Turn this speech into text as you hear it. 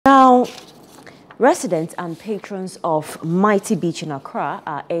Residents and patrons of Mighty Beach in Accra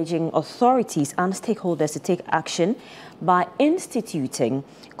are urging authorities and stakeholders to take action by instituting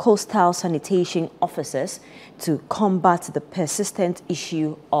coastal sanitation officers to combat the persistent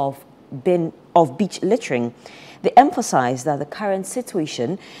issue of beach littering. They emphasize that the current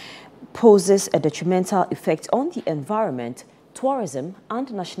situation poses a detrimental effect on the environment, tourism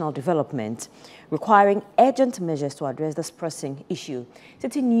and national development, requiring urgent measures to address this pressing issue.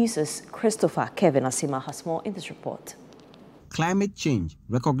 Citi News' Christopher Kevin Asima has more in this report. Climate change,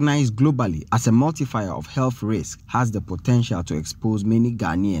 recognized globally as a multiplier of health risk, has the potential to expose many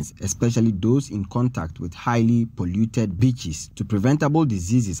Ghanaians, especially those in contact with highly polluted beaches, to preventable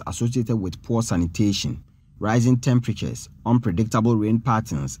diseases associated with poor sanitation. Rising temperatures, unpredictable rain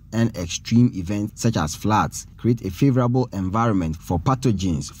patterns, and extreme events such as floods create a favorable environment for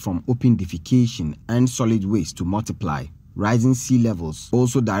pathogens from open defecation and solid waste to multiply. Rising sea levels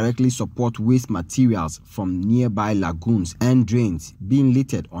also directly support waste materials from nearby lagoons and drains being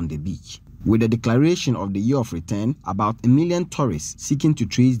littered on the beach. With the declaration of the Year of Return, about 1 million tourists seeking to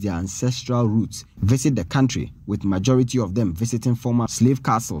trace their ancestral roots visit the country, with majority of them visiting former slave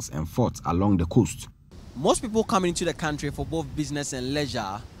castles and forts along the coast. Most people coming into the country for both business and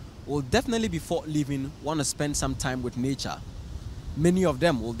leisure will definitely, before leaving, want to spend some time with nature. Many of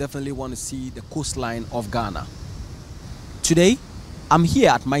them will definitely want to see the coastline of Ghana. Today, I'm here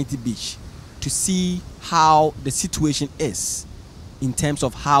at Mighty Beach to see how the situation is in terms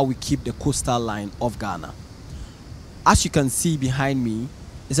of how we keep the coastal line of Ghana. As you can see behind me,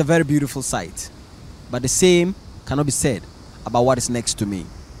 it's a very beautiful sight, but the same cannot be said about what is next to me.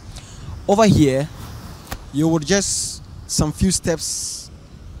 Over here, you would just some few steps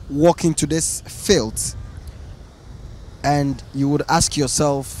walk into this field and you would ask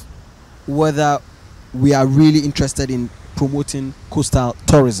yourself whether we are really interested in promoting coastal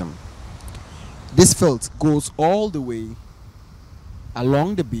tourism. This field goes all the way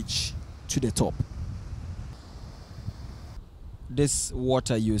along the beach to the top. This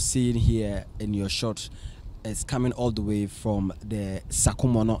water you're seeing here in your shot is coming all the way from the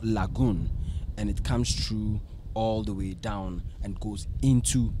Sakumono Lagoon, and it comes through all the way down and goes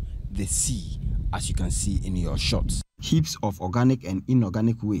into the sea, as you can see in your shots. Heaps of organic and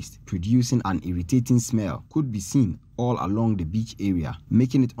inorganic waste producing an irritating smell could be seen all along the beach area,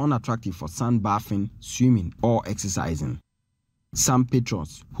 making it unattractive for sunbathing, swimming or exercising. Some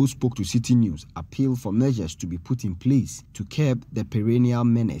patrons who spoke to Citi News appealed for measures to be put in place to curb the perennial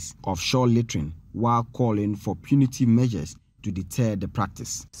menace of shore littering, while calling for punitive measures to deter the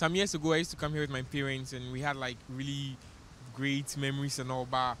practice. Some years ago, I used to come here with my parents and we had like really great memories and all,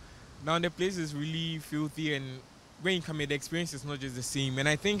 but now the place is really filthy, and when you come here, the experience is not just the same. And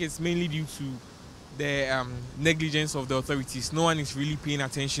I think it's mainly due to the negligence of the authorities. No one is really paying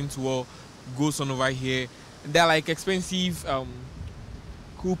attention to what goes on over here. There are like expensive,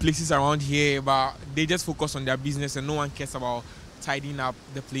 cool places around here, but they just focus on their business and no one cares about tidying up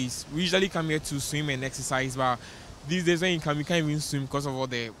the place. We usually come here to swim and exercise, but these days when you come, you can't even swim because of all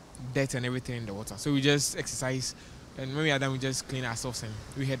the dirt and everything in the water. So we just exercise, and when we are done, we just clean ourselves and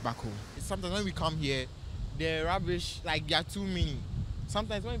we head back home. Sometimes when we come here, the rubbish, like, there are too many.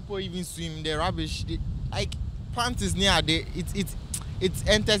 Sometimes when people even swim, the rubbish, like, plant is near, it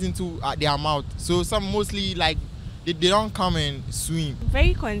enters into their mouth. So some mostly, like, they don't come and swim.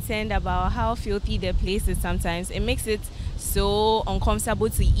 Very concerned about how filthy the place is sometimes. It makes it so uncomfortable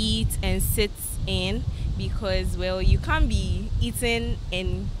to eat and sit in, because, well, you can't be eaten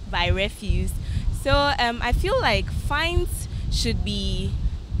in by refuse. So I feel like fines should be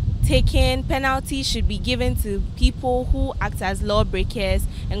taken, penalties should be given to people who act as lawbreakers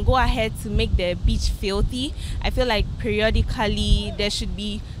and go ahead to make the beach filthy. I feel like periodically there should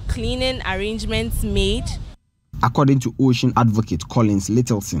be cleaning arrangements made. According to ocean advocate Collins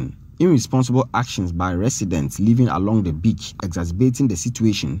Littleson, irresponsible actions by residents living along the beach exacerbating the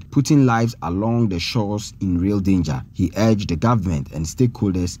situation, putting lives along the shores in real danger. He urged the government and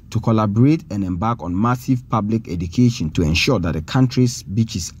stakeholders to collaborate and embark on massive public education to ensure that the country's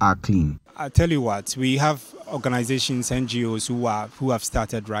beaches are clean. I tell you what, we have organizations, NGOs who have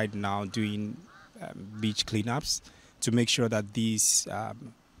started right now doing beach cleanups to make sure that these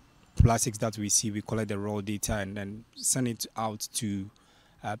plastics that we see, we collect the raw data and then send it out to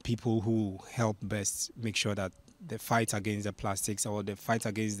people who help best make sure that the fight against the plastics or the fight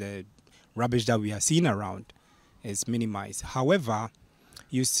against the rubbish that we are seeing around is minimized. However,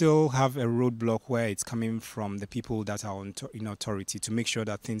 you still have a roadblock where it's coming from the people that are in authority to make sure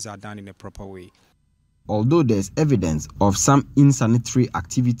that things are done in a proper way. Although there's evidence of some insanitary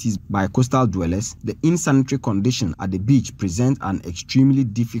activities by coastal dwellers, the insanitary condition at the beach present an extremely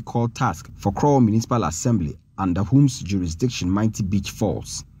difficult task for Krowo Municipal Assembly, under whose jurisdiction Mighty Beach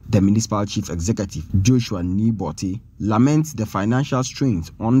falls. The municipal chief executive, Joshua Nibote, laments the financial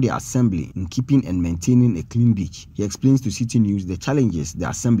strains on the assembly in keeping and maintaining a clean beach. He explains to Citi News the challenges the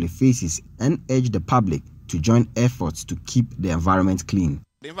assembly faces and urged the public to join efforts to keep the environment clean.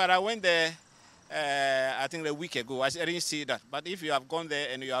 In fact, I went there, I think a week ago. I didn't see that. But if you have gone there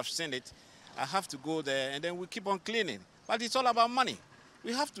and you have seen it, I have to go there and then we keep on cleaning. But it's all about money.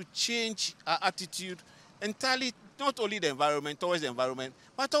 We have to change our attitude entirely, not only the environment, towards the environment,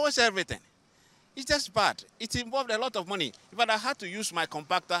 but towards everything. It's just bad. It involved a lot of money. In fact, I had to use my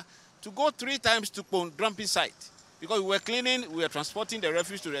compactor to go 3 times to dumping site. Because we were cleaning, we were transporting the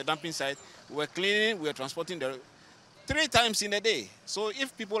refuse to the dumping site. We were cleaning, we were transporting the 3 times in a day. So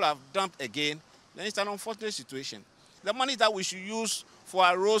if people have dumped again, then it's an unfortunate situation. The money that we should use for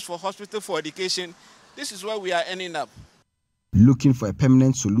our roads, for hospital, for education, this is where we are ending up. Looking for a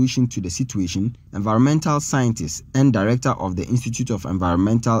permanent solution to the situation, environmental scientist and director of the Institute of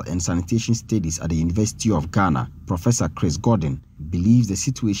Environmental and Sanitation Studies at the University of Ghana, Professor Chris Gordon, believes the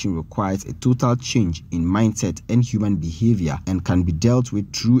situation requires a total change in mindset and human behavior and can be dealt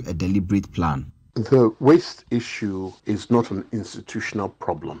with through a deliberate plan. The waste issue is not an institutional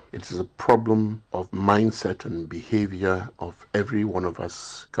problem. It is a problem of mindset and behavior of every one of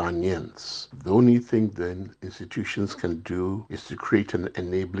us Ghanaians. The only thing then institutions can do is to create an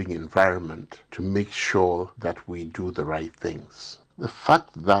enabling environment to make sure that we do the right things. The fact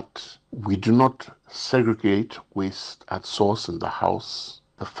that we do not segregate waste at source in the house,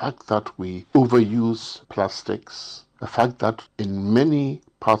 the fact that we overuse plastics, the fact that in many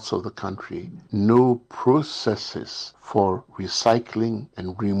parts of the country, no processes for recycling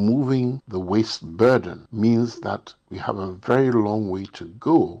and removing the waste burden means that we have a very long way to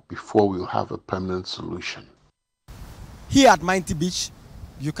go before we'll have a permanent solution. Here at Mighty Beach,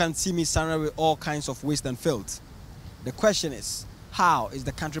 you can see me surrounded with all kinds of waste and filth. The question is, how is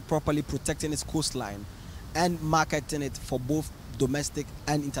the country properly protecting its coastline and marketing it for both domestic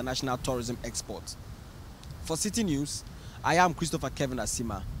and international tourism exports? For Citi News, I am Christopher Kevin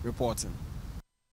Asima reporting.